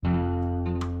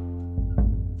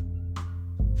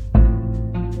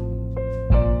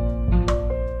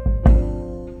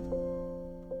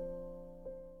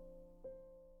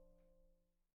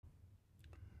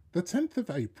The 10th of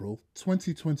April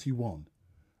 2021.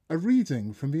 A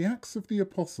reading from the Acts of the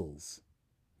Apostles.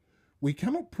 We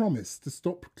cannot promise to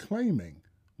stop proclaiming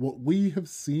what we have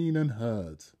seen and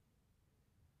heard.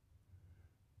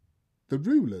 The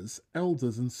rulers,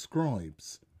 elders and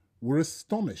scribes were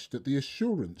astonished at the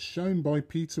assurance shown by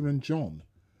Peter and John,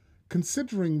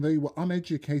 considering they were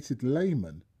uneducated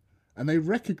laymen, and they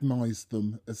recognized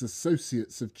them as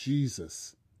associates of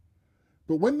Jesus.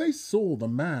 But when they saw the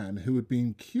man who had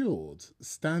been cured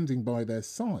standing by their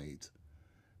side,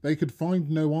 they could find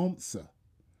no answer.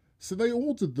 So they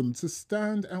ordered them to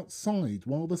stand outside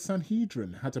while the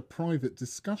Sanhedrin had a private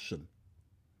discussion.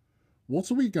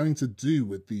 "What are we going to do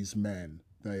with these men?"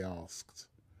 they asked.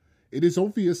 "It is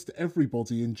obvious to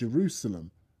everybody in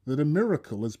Jerusalem that a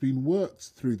miracle has been worked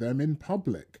through them in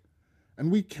public,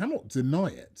 and we cannot deny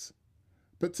it.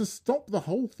 But to stop the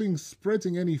whole thing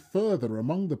spreading any further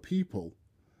among the people,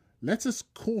 let us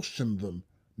caution them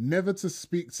never to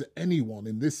speak to anyone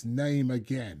in this name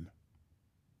again."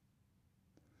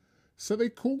 So they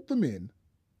called them in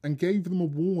and gave them a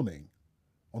warning,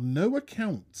 on no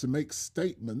account to make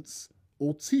statements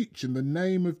or teach in the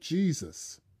name of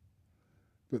Jesus.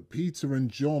 But Peter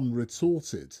and John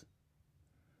retorted,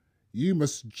 "You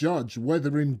must judge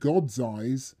whether in God's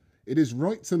eyes it is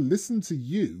right to listen to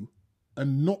you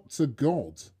and not to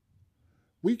God.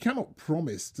 We cannot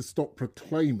promise to stop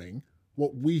proclaiming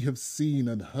what we have seen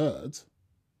and heard."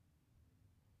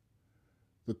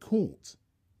 The court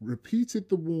repeated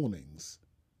the warnings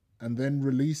and then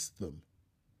released them.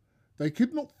 They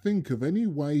could not think of any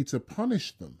way to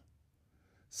punish them,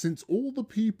 since all the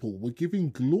people were giving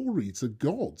glory to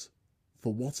God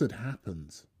for what had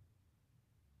happened.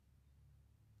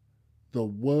 The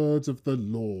word of the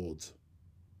Lord.